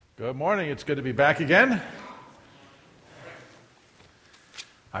Good morning. It's good to be back again.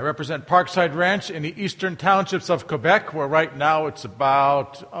 I represent Parkside Ranch in the eastern townships of Quebec, where right now it's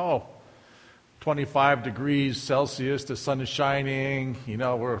about, 25 degrees Celsius. The sun is shining. You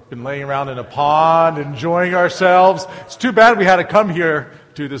know, we've been laying around in a pond, enjoying ourselves. It's too bad we had to come here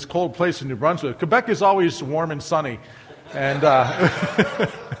to this cold place in New Brunswick. Quebec is always warm and sunny. And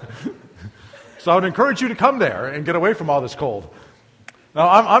so I would encourage you to come there and get away from all this cold. Now,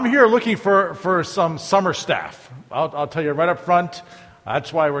 I'm here looking for some summer staff. I'll tell you right up front,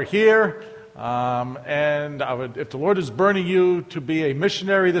 that's why we're here. And if the Lord is burning you to be a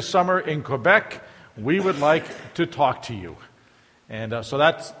missionary this summer in Quebec, we would like to talk to you. And so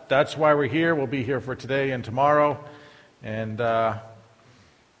that's why we're here. We'll be here for today and tomorrow. And I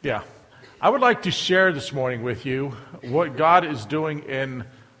would like to share this morning with you what God is doing in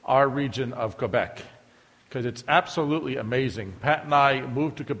our region of Quebec, because it's absolutely amazing. Pat and I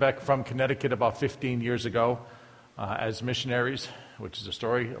moved to Quebec from Connecticut about 15 years ago as missionaries, which is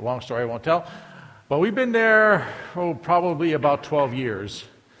a long story I won't tell. But we've been there, probably about 12 years.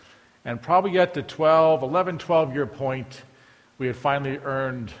 And probably at the 12-year point, we had finally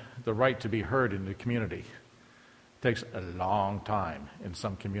earned the right to be heard in the community. It takes a long time in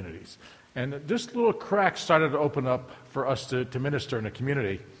some communities. And this little crack started to open up for us to minister in the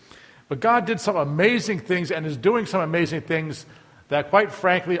community. But God did some amazing things and is doing some amazing things that, quite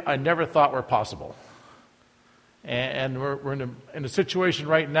frankly, I never thought were possible. And we're in a situation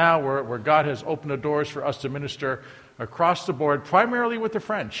right now where God has opened the doors for us to minister across the board, primarily with the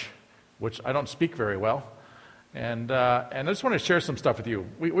French, which I don't speak very well. And I just want to share some stuff with you.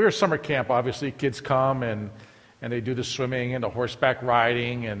 We're a summer camp, obviously. Kids come and they do the swimming and the horseback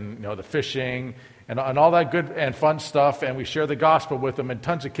riding and the fishing and all that good and fun stuff, and we share the gospel with them, and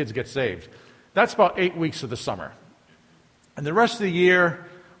tons of kids get saved. That's about 8 weeks of the summer. And the rest of the year,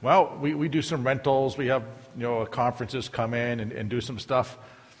 well, we do some rentals. We have conferences come in and do some stuff.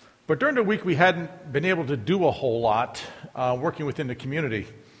 But during the week, we hadn't been able to do a whole lot working within the community.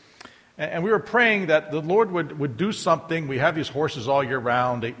 And we were praying that the Lord would do something. We have these horses all year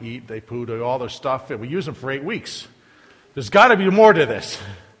round. They eat, they poo, they do all their stuff, and we use them for 8 weeks. There's got to be more to this.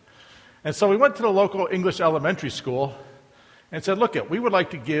 And so we went to the local English elementary school and said, look, we would like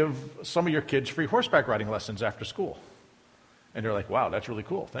to give some of your kids free horseback riding lessons after school. And they're like, wow, that's really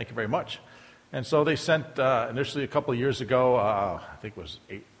cool. Thank you very much. And so they sent, initially a couple of years ago, I think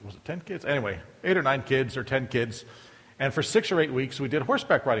it was 10 kids? Anyway, 8 or 9 kids or 10 kids. And for 6 or 8 weeks, we did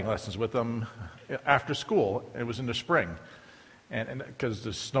horseback riding lessons with them after school. It was in the spring. And because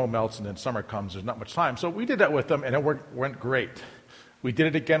the snow melts and then summer comes, there's not much time. So we did that with them, and it went great. We did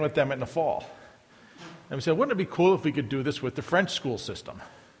it again with them in the fall. And we said, wouldn't it be cool if we could do this with the French school system?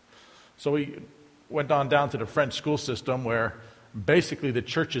 So we went on down to the French school system, where basically the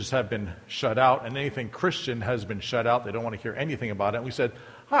churches have been shut out and anything Christian has been shut out. They don't want to hear anything about it. And we said,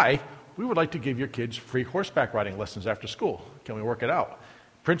 hi, we would like to give your kids free horseback riding lessons after school. Can we work it out?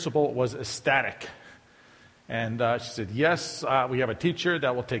 Principal was ecstatic. And she said, yes, we have a teacher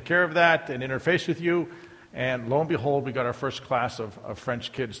that will take care of that and interface with you. And lo and behold, we got our first class of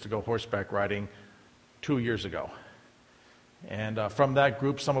French kids to go horseback riding 2 years ago. And from that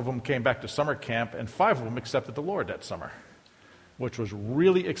group, some of them came back to summer camp, and 5 of them accepted the Lord that summer, which was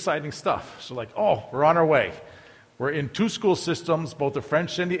really exciting stuff. So we're on our way. We're in 2 school systems, both the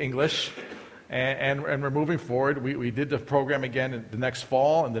French and the English, and we're moving forward. We did the program again in the next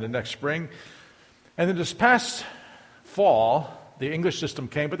fall and then the next spring. And then this past fall, the English system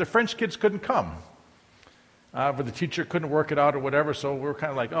came, but the French kids couldn't come. But the teacher couldn't work it out or whatever, so we were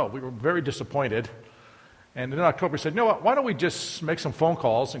kind of we were very disappointed. And in October, we said, you know what, why don't we just make some phone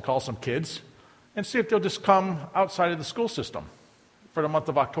calls and call some kids and see if they'll just come outside of the school system for the month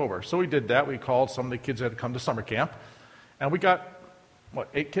of October. So we did that. We called some of the kids that had come to summer camp, and we got,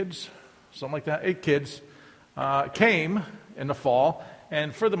 8 kids? Something like that. 8 kids came in the fall,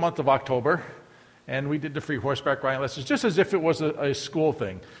 and for the month of October, and we did the free horseback riding lessons, just as if it was a school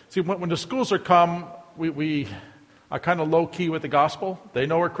thing. See, when the schools are come, we are kind of low-key with the gospel. They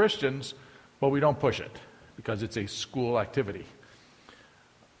know we're Christians, but we don't push it because it's a school activity.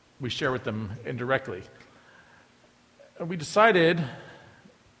 We share with them indirectly. And we decided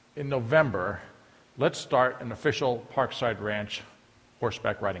in November, let's start an official Parkside Ranch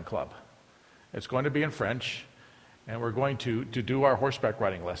horseback riding club. It's going to be in French, and we're going to do our horseback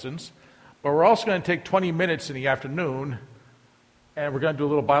riding lessons. But we're also going to take 20 minutes in the afternoon, and we're going to do a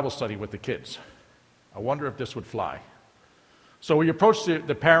little Bible study with the kids. I wonder if this would fly. So we approached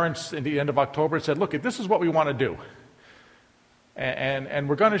the parents in the end of October and said, look, this is what we want to do. And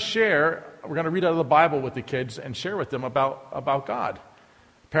we're going to read out of the Bible with the kids and share with them about God.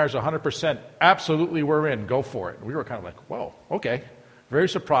 Parents 100%, absolutely we're in, go for it. We were kind of like, whoa, okay. Very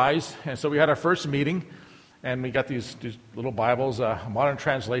surprised. And so we had our first meeting, and we got these little Bibles, modern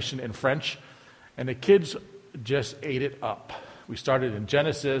translation in French, and the kids just ate it up. We started in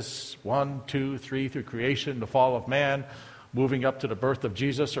Genesis 1, 2, 3, through creation, the fall of man, moving up to the birth of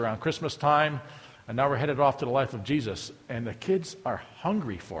Jesus around Christmas time, and now we're headed off to the life of Jesus. And the kids are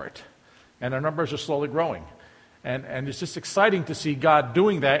hungry for it, and our numbers are slowly growing. And it's just exciting to see God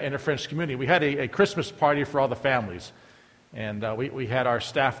doing that in the French community. We had a Christmas party for all the families, and we had our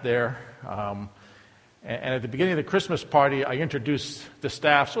staff there. And at the beginning of the Christmas party, I introduced the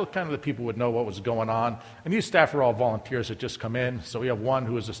staff so kind of the people would know what was going on. And these staff are all volunteers that just come in. So we have one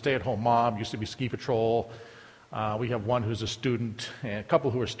who is a stay-at-home mom, used to be ski patrol. We have one who's a student, and a couple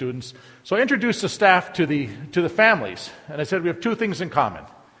who are students. So I introduced the staff to the families, and I said we have two things in common.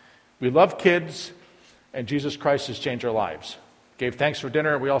 We love kids, and Jesus Christ has changed our lives. Gave thanks for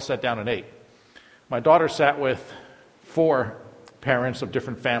dinner, we all sat down and ate. My daughter sat with 4 parents of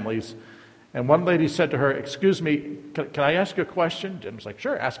different families, and one lady said to her, "Excuse me, can I ask you a question?" Jim was like,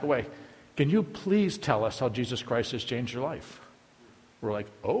 "Sure, ask away. Can you please tell us how Jesus Christ has changed your life?" We're like,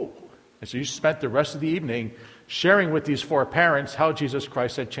 "Oh." And so you spent the rest of the evening sharing with these 4 parents how Jesus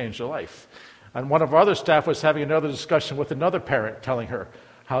Christ had changed their life. And one of our other staff was having another discussion with another parent telling her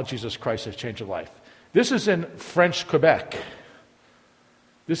how Jesus Christ has changed her life. This is in French Quebec.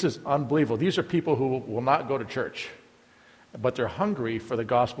 This is unbelievable. These are people who will not go to church, but they're hungry for the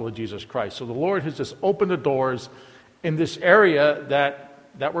gospel of Jesus Christ. So the Lord has just opened the doors in this area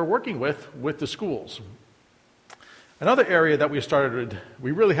that we're working with the schools. Another area that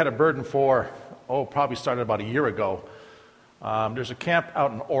we really had a burden for, probably started about a year ago. There's a camp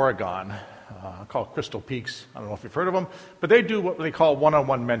out in Oregon called Crystal Peaks. I don't know if you've heard of them, but they do what they call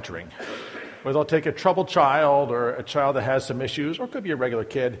one-on-one mentoring, where they'll take a troubled child or a child that has some issues, or it could be a regular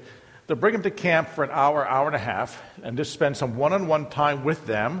kid. They'll bring them to camp for an hour, hour and a half, and just spend some one-on-one time with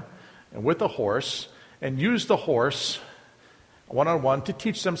them and with the horse, and use the horse one-on-one to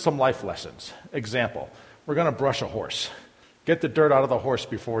teach them some life lessons. Example, we're going to brush a horse. Get the dirt out of the horse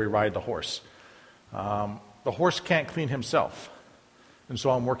before we ride the horse. The horse can't clean himself. And so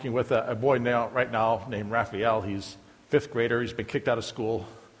I'm working with a boy right now named Raphael. He's 5th grader. He's been kicked out of school.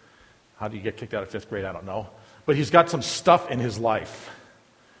 How do you get kicked out of 5th grade? I don't know. But he's got some stuff in his life,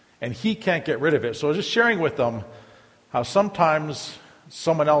 and he can't get rid of it. So I was just sharing with them how sometimes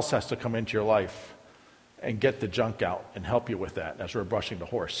someone else has to come into your life and get the junk out and help you with that as we're brushing the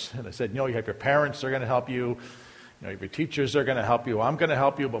horse. And I said, you have your parents, they're going to help you. Your teachers are going to help you. I'm going to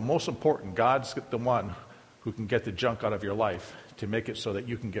help you. But most important, God's the one who can get the junk out of your life to make it so that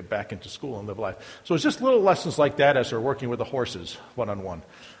you can get back into school and live life. So it's just little lessons like that as we're working with the horses one-on-one.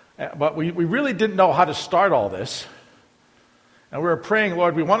 But we really didn't know how to start all this. And we were praying,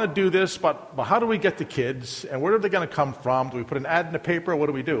 Lord, we want to do this, but how do we get the kids? And where are they going to come from? Do we put an ad in the paper? What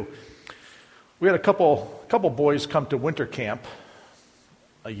do we do? We had a couple boys come to winter camp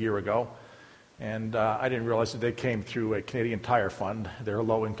a year ago. And I didn't realize that they came through a Canadian Tire Fund. They're a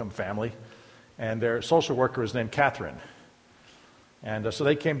low-income family. And their social worker is named Catherine. And so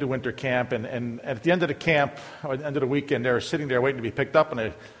they came to winter camp. And at the end of the camp, or at the end of the weekend, they were sitting there waiting to be picked up.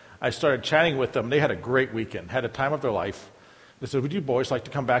 And I started chatting with them. They had a great weekend, had a time of their life. They said, would you boys like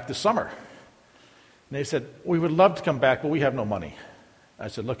to come back this summer? And they said, we would love to come back, but we have no money. I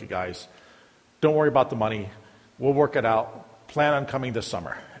said, look, you guys, don't worry about the money. We'll work it out. Plan on coming this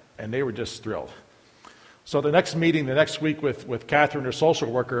summer. And they were just thrilled. So the next meeting, the next week with Catherine, her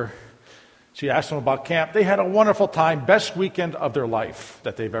social worker, she asked them about camp. They had a wonderful time, best weekend of their life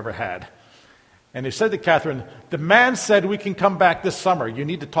that they've ever had. And they said to Catherine, the man said we can come back this summer. You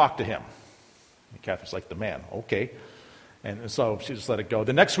need to talk to him. And Catherine's like, the man, okay. And so she just let it go.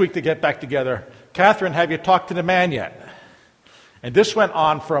 The next week they get back together. Catherine, have you talked to the man yet? And this went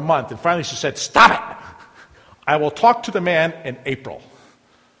on for a month. And finally she said, stop it. I will talk to the man in April.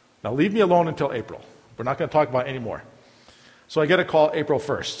 Now leave me alone until April. We're not going to talk about it anymore. So I get a call April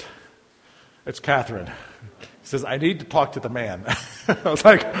 1st. It's Catherine. He says, I need to talk to the man. I was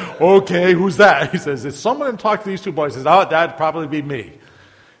like, okay, who's that? He says, is someone to talk to these two boys? He says, oh, that'd probably be me.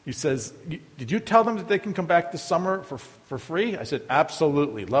 He says, did you tell them that they can come back this summer for free? I said,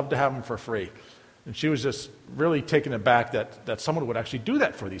 absolutely. Love to have them for free. And she was just really taken aback that someone would actually do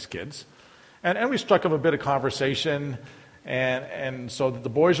that for these kids. And we struck up a bit of conversation. And so the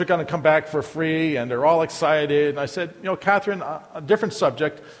boys are going to come back for free, and they're all excited. And I said, Catherine, a different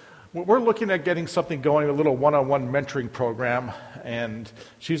subject. We're looking at getting something going, a little one-on-one mentoring program. And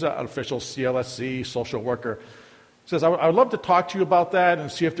she's an official CLSC social worker. Says, I would love to talk to you about that and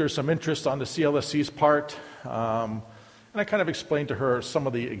see if there's some interest on the CLSC's part. And I kind of explained to her some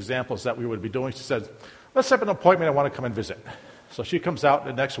of the examples that we would be doing. She said, let's have an appointment. I want to come and visit. So she comes out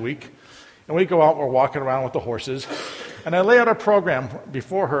the next week, and we go out. We're walking around with the horses. And I lay out a program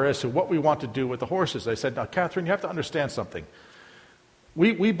before her as to what we want to do with the horses. I said, now, Catherine, you have to understand something.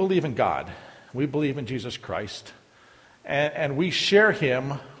 We believe in God. We believe in Jesus Christ. And we share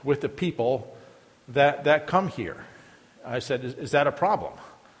him with the people that come here. I said, is that a problem?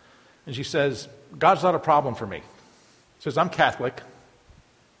 And she says, God's not a problem for me. She says, I'm Catholic.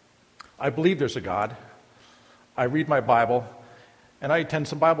 I believe there's a God. I read my Bible, and I attend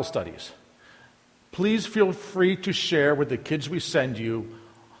some Bible studies. Please feel free to share with the kids we send you,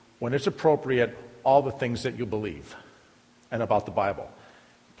 when it's appropriate, all the things that you believe and about the Bible.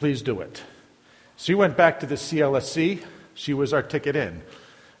 Please do it. She went back to the CLSC. She was our ticket in.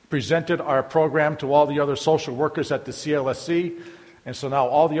 Presented our program to all the other social workers at the CLSC, and so now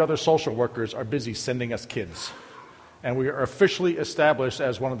all the other social workers are busy sending us kids. And we are officially established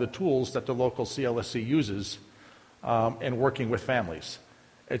as one of the tools that the local CLSC uses in working with families.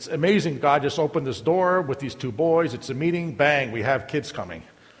 It's amazing. God just opened this door with these two boys. It's a meeting. Bang, we have kids coming.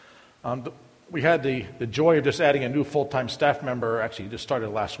 We had the joy of just adding a new full-time staff member. Actually, just started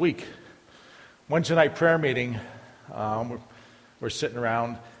last week. Wednesday night prayer meeting, we're sitting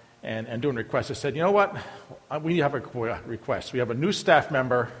around and doing requests. I said, you know what? We have a request. We have a new staff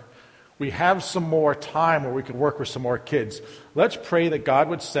member. We have some more time where we can work with some more kids. Let's pray that God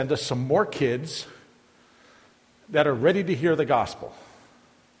would send us some more kids that are ready to hear the gospel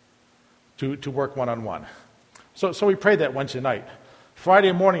to work one-on-one. So we prayed that Wednesday night.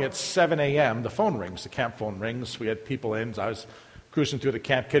 Friday morning at 7 a.m., the phone rings. The camp phone rings. We had people in. I was cruising through the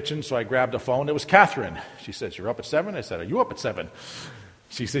camp kitchen, so I grabbed a phone. It was Catherine. She says, you're up at 7? I said, are you up at 7?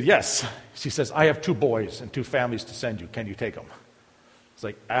 She said, yes. She says, I have 2 boys and 2 families to send you. Can you take them? It's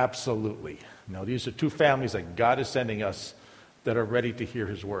like, absolutely. No, these are 2 families that God is sending us that are ready to hear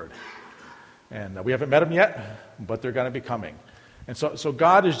his word. And we haven't met them yet, but they're going to be coming. And so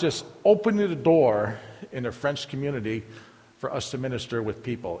God is just opening the door in the French community for us to minister with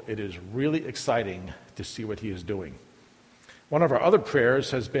people. It is really exciting to see what he is doing. One of our other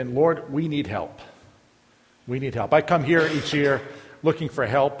prayers has been, Lord, we need help. We need help. I come here each year looking for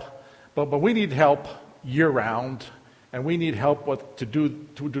help, but we need help year-round, and we need help to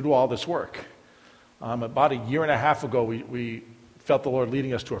do all this work. About a year and a half ago, we felt the Lord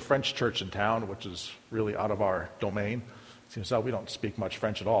leading us to a French church in town, which is really out of our domain. Seems like we don't speak much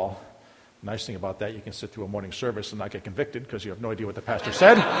French at all. The nice thing about that, you can sit through a morning service and not get convicted because you have no idea what the pastor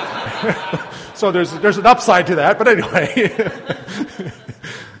said. So there's an upside to that, but anyway.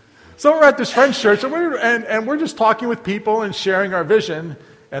 So we're at this French church, and we're just talking with people and sharing our vision.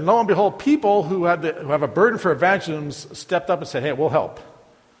 And lo and behold, people who have a burden for evangelism stepped up and said, hey, we'll help.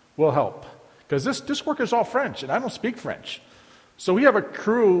 We'll help. Because this work is all French, and I don't speak French. So we have a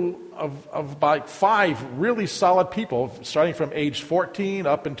crew of about 5 really solid people, starting from age 14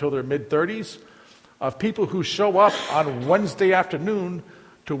 up until their mid-30s, of people who show up on Wednesday afternoon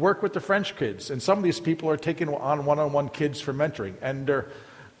to work with the French kids. And some of these people are taking on one-on-one kids for mentoring. And they're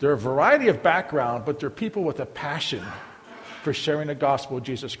a variety of background, but they're people with a passion for sharing the gospel of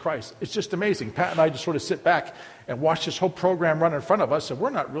Jesus Christ. It's just amazing. Pat and I just sort of sit back and watch this whole program run in front of us, and we're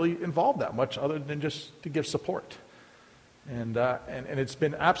not really involved that much other than just to give support. And it's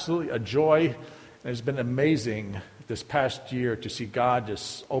been absolutely a joy, and it's been amazing this past year to see God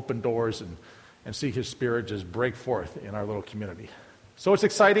just open doors and see his Spirit just break forth in our little community. So it's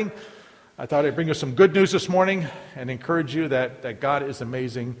exciting. I thought I'd bring you some good news this morning and encourage you that God is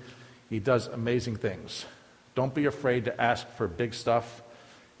amazing. He does amazing things. Don't be afraid to ask for big stuff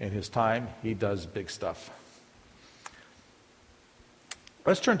in his time. He does big stuff.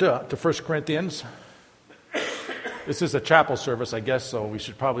 Let's turn to 1 Corinthians. This is a chapel service, I guess, so we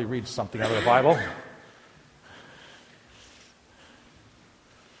should probably read something out of the Bible.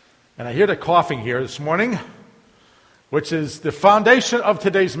 And I hear the coughing here this morning, which is the foundation of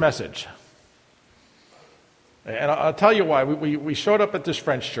today's message. And I'll tell you why. We showed up at this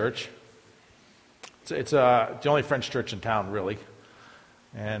French church. It's the only French church in town, really.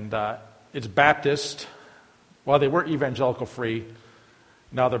 And it's Baptist. Well, they were evangelical free.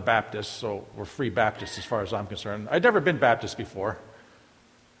 Now they're Baptist, so we're free Baptists as far as I'm concerned. I'd never been Baptist before.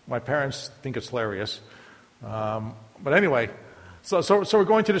 My parents think it's hilarious. But anyway, so we're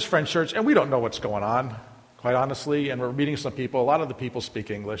going to this French church, and we don't know what's going on, quite honestly. And we're meeting some people. A lot of the people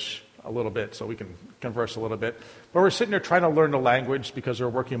speak English a little bit, so we can converse a little bit. But we're sitting there trying to learn the language because we're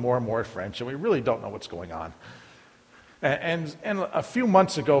working more and more at French, and we really don't know what's going on. And a few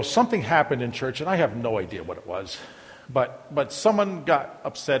months ago, something happened in church, and I have no idea what it was. But someone got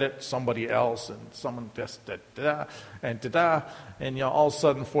upset at somebody else, and someone just da-da, and all of a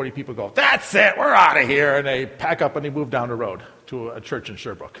sudden 40 people go, "That's it, we're out of here," and they pack up and they move down the road to a church in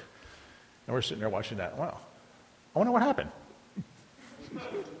Sherbrooke. And we're sitting there watching that. Wow, I wonder what happened.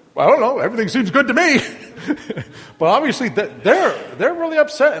 Well, I don't know. Everything seems good to me. But obviously, they're really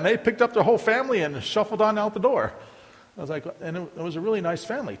upset, and they picked up their whole family and shuffled on out the door. I was like, and it was a really nice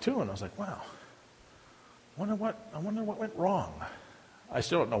family too. And I was like, wow. I wonder what went wrong. I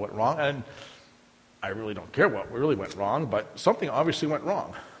still don't know what went wrong, and I really don't care what really went wrong, but something obviously went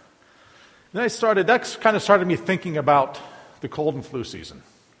wrong. Then that kind of started me thinking about the cold and flu season.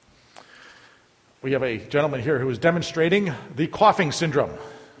 We have a gentleman here who is demonstrating the coughing syndrome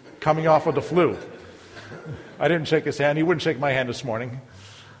coming off of the flu. I didn't shake his hand. He wouldn't shake my hand this morning.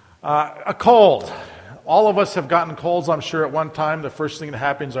 A cold. All of us have gotten colds, I'm sure, at one time. The first thing that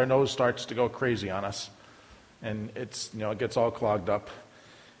happens, our nose starts to go crazy on us. And it gets all clogged up.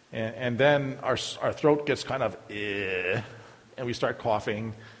 And then our throat gets kind of, and we start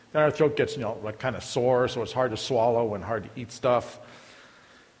coughing. Then our throat gets, kind of sore, so it's hard to swallow and hard to eat stuff.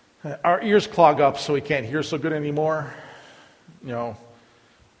 Our ears clog up, so we can't hear so good anymore.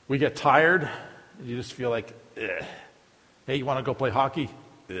 We get tired. You just feel like, ugh. Hey, you want to go play hockey?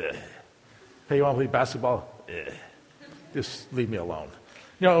 Ugh. Hey, you want to play basketball? Ugh. Just leave me alone.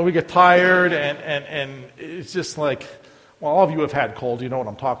 We get tired, and it's just like, well, all of you have had colds. You know what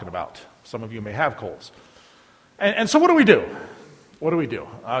I'm talking about. Some of you may have colds. And so what do we do? What do we do?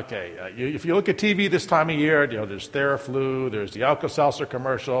 Okay, if you look at TV this time of year, there's Theraflu, there's the Alka-Seltzer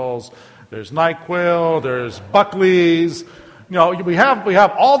commercials, there's NyQuil, there's Buckley's. We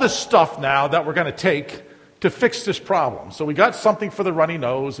have all this stuff now that we're going to take to fix this problem. So we got something for the runny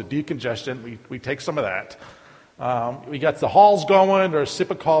nose, the decongestant. We take some of that. We got the Halls going, or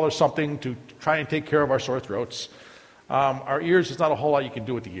Cipacol or something to try and take care of our sore throats. Our ears, there's not a whole lot you can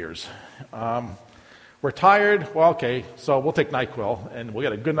do with the ears. We're tired. Well, okay, so we'll take NyQuil, and we'll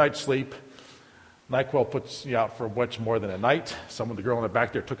get a good night's sleep. NyQuil puts you out for much more than a night. Some of the girl in the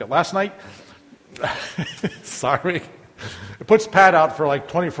back there took it last night. Sorry. It puts Pat out for like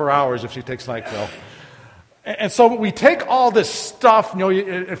 24 hours if she takes NyQuil. And so we take all this stuff.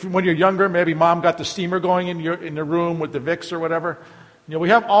 When you're younger, maybe mom got the steamer going in the room with the Vicks or whatever. We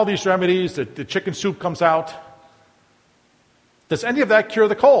have all these remedies. The chicken soup comes out. Does any of that cure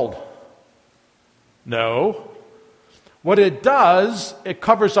the cold? No. What it does, it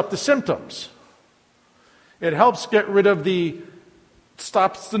covers up the symptoms. It helps get rid of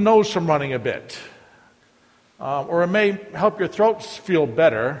stops the nose from running a bit. Or it may help your throat feel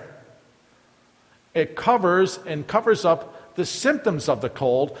better. It covers up the symptoms of the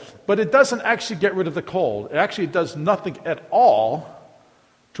cold, but it doesn't actually get rid of the cold. It actually does nothing at all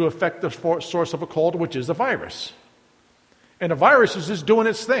to affect the source of a cold, which is the virus. And the virus is just doing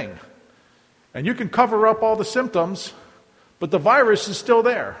its thing. And you can cover up all the symptoms, but the virus is still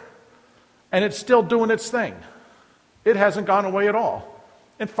there. And it's still doing its thing. It hasn't gone away at all.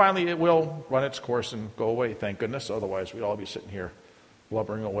 And finally, it will run its course and go away, thank goodness. Otherwise, we'd all be sitting here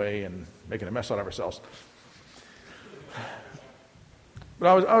blubbering away and making a mess out of ourselves.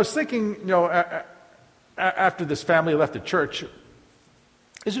 But I was thinking, after this family left the church,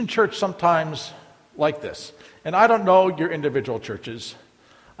 isn't church sometimes like this? And I don't know your individual churches.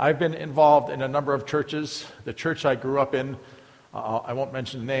 I've been involved in a number of churches. The church I grew up in, I won't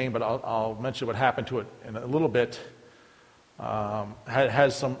mention the name, but I'll mention what happened to it in a little bit,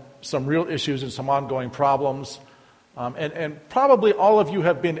 has some real issues and some ongoing problems. And probably all of you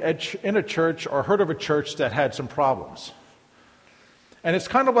have been in a church or heard of a church that had some problems. And it's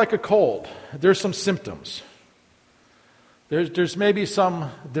kind of like a cold. There's some symptoms. There's maybe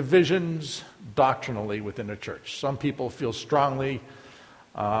some divisions doctrinally within the church. Some people feel strongly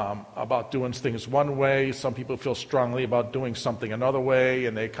about doing things one way. Some people feel strongly about doing something another way,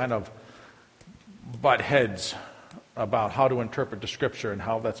 and they kind of butt heads about how to interpret the Scripture and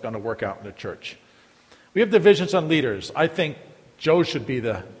how that's going to work out in the church. We have divisions on leaders. I think Joe should be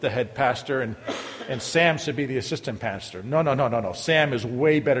the head pastor, and Sam should be the assistant pastor. No. Sam is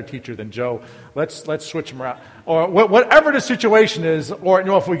way better teacher than Joe. Let's switch them around. Or whatever the situation is, or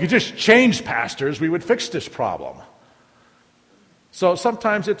if we could just change pastors, we would fix this problem. So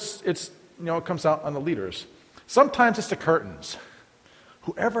sometimes it comes out on the leaders. Sometimes it's the curtains.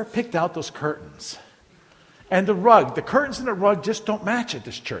 Whoever picked out those curtains and the rug, the curtains and the rug just don't match at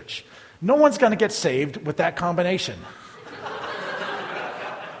this church. No one's going to get saved with that combination.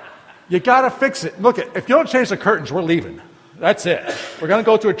 You got to fix it. Look, if you don't change the curtains, we're leaving. That's it. We're going to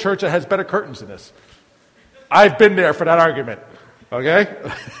go to a church that has better curtains than this. I've been there for that argument. Okay?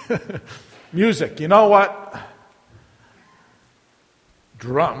 Music. You know what?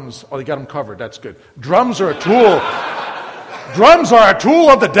 Drums, oh, they got them covered. That's good. Drums are a tool. Drums are a tool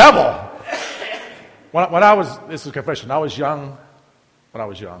of the devil. When I was, this is a confession, when I was young,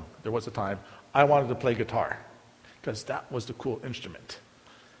 there was a time, I wanted to play guitar because that was the cool instrument.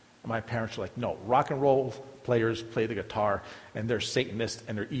 And my parents were like, no, rock and roll players play the guitar, and they're Satanists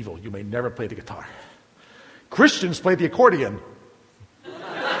and they're evil. You may never play the guitar. Christians play the accordion.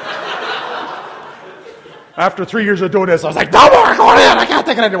 After 3 years of doing this, I was like, no more accordion, I can't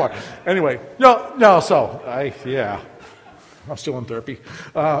take it anymore. Anyway, I'm still in therapy.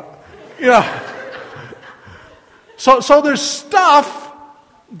 So there's stuff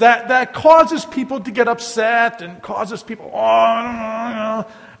that causes people to get upset and causes people,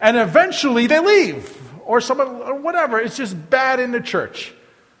 and eventually they leave or whatever. It's just bad in the church.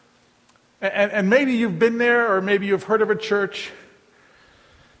 And maybe you've been there or maybe you've heard of a church.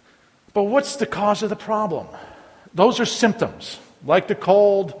 But what's the cause of the problem? Those are symptoms. Like the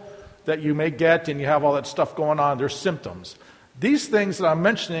cold that you may get and you have all that stuff going on, they're symptoms. These things that I'm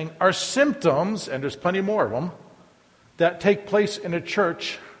mentioning are symptoms, and there's plenty more of them, that take place in a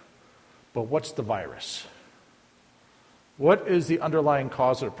church. But what's the virus? What is the underlying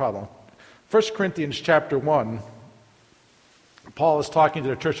cause of the problem? 1 Corinthians chapter 1, Paul is talking to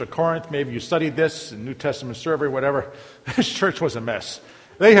the church of Corinth. Maybe you studied this in New Testament survey, whatever. This church was a mess.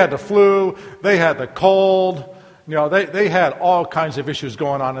 They had the flu, they had the cold, they had all kinds of issues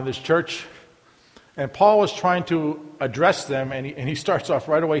going on in this church. And Paul was trying to address them, and he starts off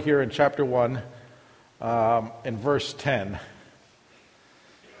right away here in chapter 1, in verse 10.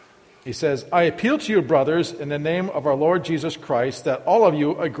 He says, I appeal to you, brothers, in the name of our Lord Jesus Christ, that all of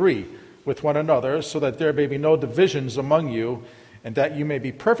you agree with one another, so that there may be no divisions among you, and that you may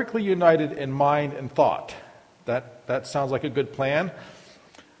be perfectly united in mind and thought. That sounds like a good plan.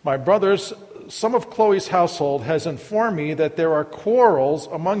 My brothers, some of Chloe's household has informed me that there are quarrels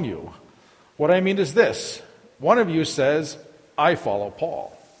among you. What I mean is this. One of you says, I follow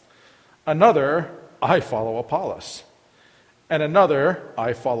Paul. Another, I follow Apollos. And another,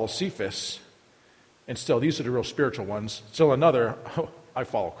 I follow Cephas. And still, these are the real spiritual ones. Still another, I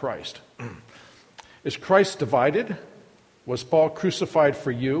follow Christ. Is Christ divided? Was Paul crucified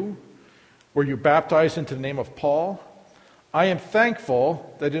for you? Were you baptized into the name of Paul? I am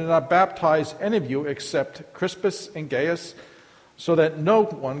thankful that I did not baptize any of you except Crispus and Gaius, so that no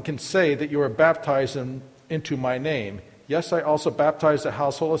one can say that you were baptized into my name. Yes, I also baptized the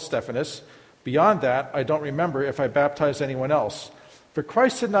household of Stephanas. Beyond that, I don't remember if I baptized anyone else. For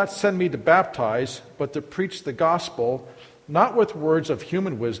Christ did not send me to baptize, but to preach the gospel, not with words of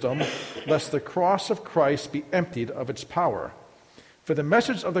human wisdom, lest the cross of Christ be emptied of its power. For the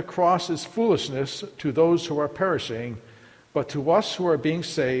message of the cross is foolishness to those who are perishing, but to us who are being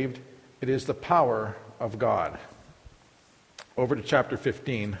saved, it is the power of God. Over to chapter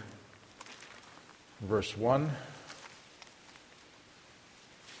 15, verse 1.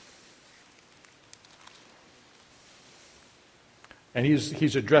 And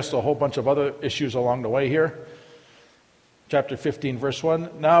he's addressed a whole bunch of other issues along the way here. Chapter 15, verse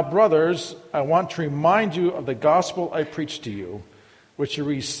 1. Now, brothers, I want to remind you of the gospel I preached to you, which you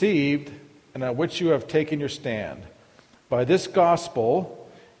received and on which you have taken your stand. By this gospel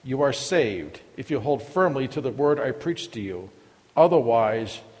you are saved, if you hold firmly to the word I preached to you.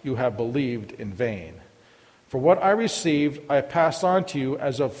 Otherwise, you have believed in vain. For what I received, I passed on to you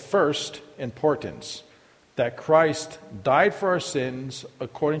as of first importance, that Christ died for our sins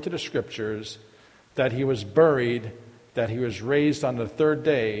according to the Scriptures, that he was buried, that he was raised on the third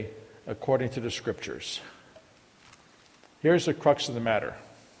day according to the Scriptures. Here's the crux of the matter.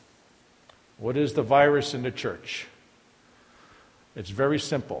 What is the virus in the church? It's very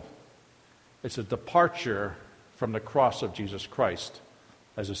simple. It's a departure from the cross of Jesus Christ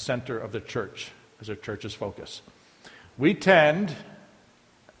as a center of the church, as a church's focus. We tend,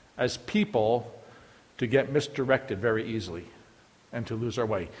 as people, to get misdirected very easily and to lose our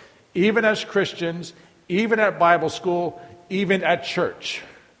way. Even as Christians, even at Bible school, even at church,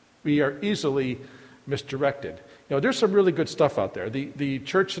 we are easily misdirected. There's some really good stuff out there. The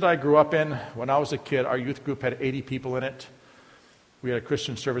church that I grew up in, when I was a kid, our youth group had 80 people in it. We had a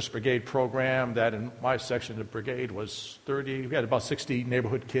Christian Service Brigade program that in my section of the brigade was 30. We had about 60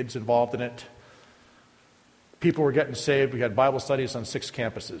 neighborhood kids involved in it. People were getting saved. We had Bible studies on 6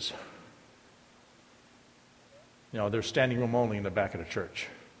 campuses. There's standing room only in the back of the church.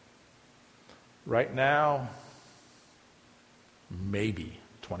 Right now, maybe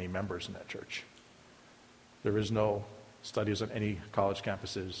 20 members in that church. There is no studies on any college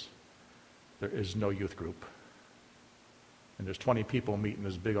campuses. There is no youth group. And there's 20 people meet in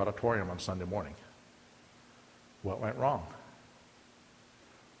this big auditorium on Sunday morning. What went wrong?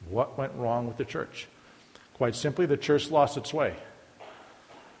 What went wrong with the church? Quite simply, the church lost its way.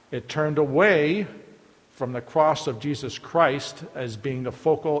 It turned away from the cross of Jesus Christ as being the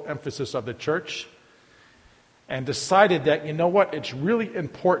focal emphasis of the church and decided that, you know what, it's really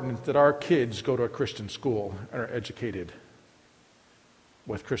important that our kids go to a Christian school and are educated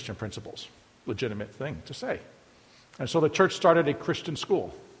with Christian principles. Legitimate thing to say. And so the church started a Christian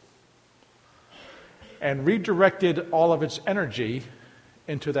school and redirected all of its energy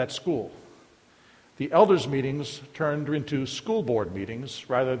into that school. The elders' meetings turned into school board meetings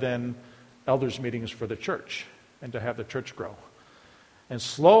rather than elders' meetings for the church and to have the church grow. And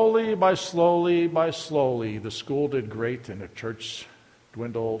slowly, the school did great and the church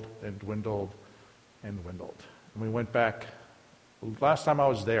dwindled and dwindled and dwindled. And we went back. Last time I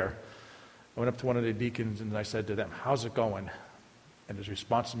was there, I went up to one of the deacons and I said to them, "How's it going?" And his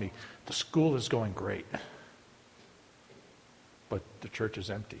response to me, "The school is going great, but the church is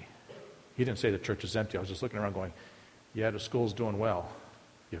empty." He didn't say the church is empty. I was just looking around going, "Yeah, the school's doing well.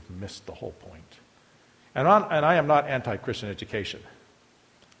 You've missed the whole point." And I am not anti-Christian education.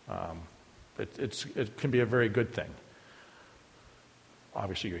 It can be a very good thing.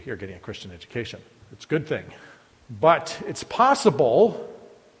 Obviously, you're here getting a Christian education. It's a good thing. But it's possible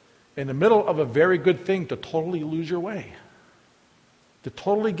in the middle of a very good thing to totally lose your way, to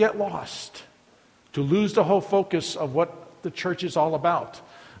totally get lost, to lose the whole focus of what the church is all about,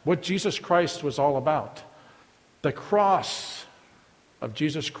 what Jesus Christ was all about. The cross of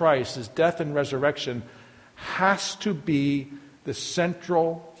Jesus Christ, his death and resurrection, has to be the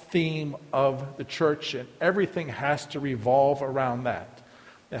central theme of the church, and everything has to revolve around that.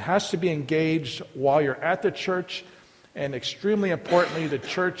 It has to be engaged while you're at the church, and extremely importantly, the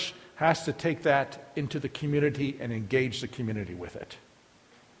church has to take that into the community and engage the community with it.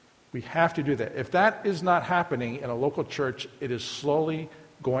 We have to do that. If that is not happening in a local church, it is slowly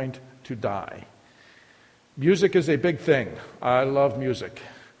going to die. Music is a big thing. I love music.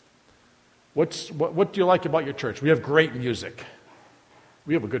 What do you like about your church? We have great music.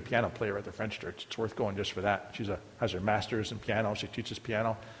 We have a good piano player at the French church. It's worth going just for that. She has her master's in piano. She teaches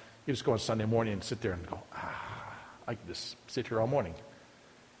piano. You just go on Sunday morning and sit there and go, I can just sit here all morning.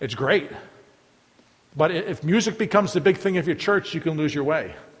 It's great. But if music becomes the big thing of your church, you can lose your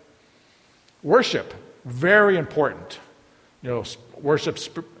way. Worship, very important. Worship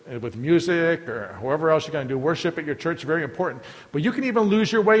with music or however else you're going to do worship at your church, very important. But you can even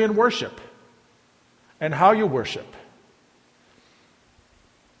lose your way in worship and how you worship.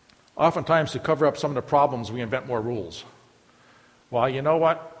 Oftentimes, to cover up some of the problems, we invent more rules. Well, you know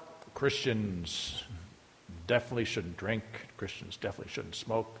what? Christians definitely shouldn't drink. Christians definitely shouldn't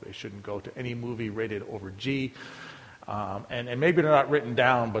smoke. They shouldn't go to any movie rated over G. And maybe they're not written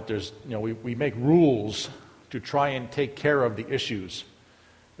down, but we make rules to try and take care of the issues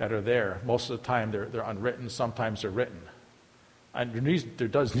that are there. Most of the time, they're unwritten. Sometimes they're written. And there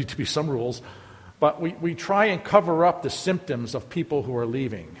does need to be some rules. But we try and cover up the symptoms of people who are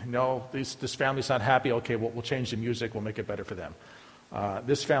leaving. This family's not happy. Okay, we'll change the music. We'll make it better for them.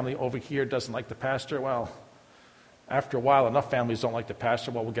 This family over here doesn't like the pastor. Well, after a while, enough families don't like the pastor.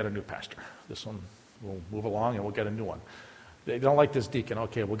 Well, we'll get a new pastor. This one will move along and we'll get a new one. They don't like this deacon.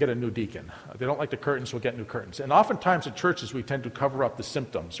 Okay, we'll get a new deacon. They don't like the curtains. We'll get new curtains. And oftentimes in churches, we tend to cover up the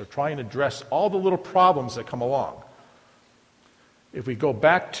symptoms or try and address all the little problems that come along. If we go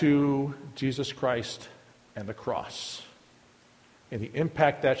back to Jesus Christ and the cross and the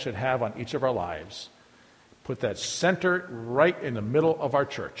impact that should have on each of our lives, put that center right in the middle of our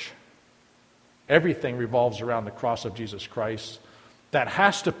church. Everything revolves around the cross of Jesus Christ. That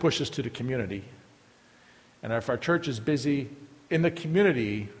has to push us to the community. And if our church is busy in the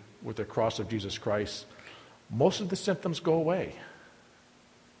community with the cross of Jesus Christ, most of the symptoms go away.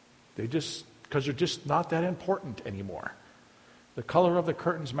 Because they're just not that important anymore. The color of the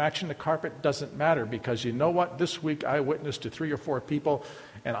curtains matching the carpet doesn't matter, because you know what? This week I witnessed to 3 or 4 people,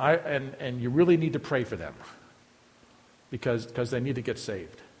 and you really need to pray for them because they need to get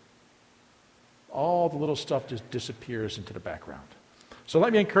saved. All the little stuff just disappears into the background. So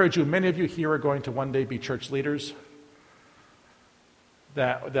let me encourage you, many of you here are going to one day be church leaders,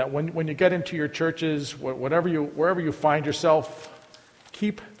 that when you get into your churches, wherever you find yourself,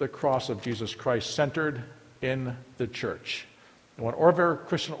 keep the cross of Jesus Christ centered in the church. And whatever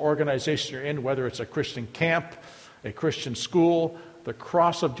Christian organization you're in, whether it's a Christian camp, a Christian school, the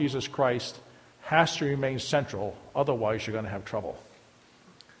cross of Jesus Christ has to remain central. Otherwise, you're going to have trouble.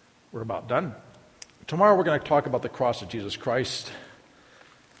 We're about done. Tomorrow, we're going to talk about the cross of Jesus Christ.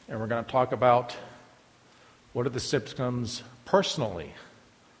 And we're going to talk about what are the symptoms personally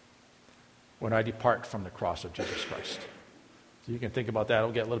when I depart from the cross of Jesus Christ. So you can think about that.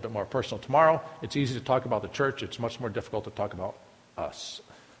 It'll get a little bit more personal tomorrow. It's easy to talk about the church. It's much more difficult to talk about us.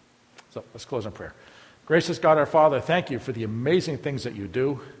 So let's close in prayer. Gracious God, our Father, thank you for the amazing things that you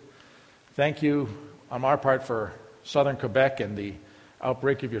do. Thank you on our part for southern Quebec and the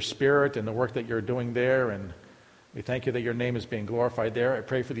outbreak of your Spirit and the work that you're doing there. And we thank you that your name is being glorified there. I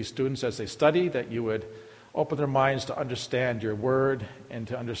pray for these students as they study that you would open their minds to understand your word and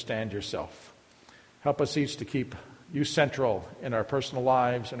to understand yourself. Help us each to keep you central in our personal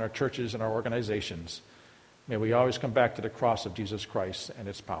lives, in our churches, and our organizations. May we always come back to the cross of Jesus Christ and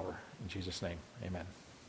its power. In Jesus' name, amen.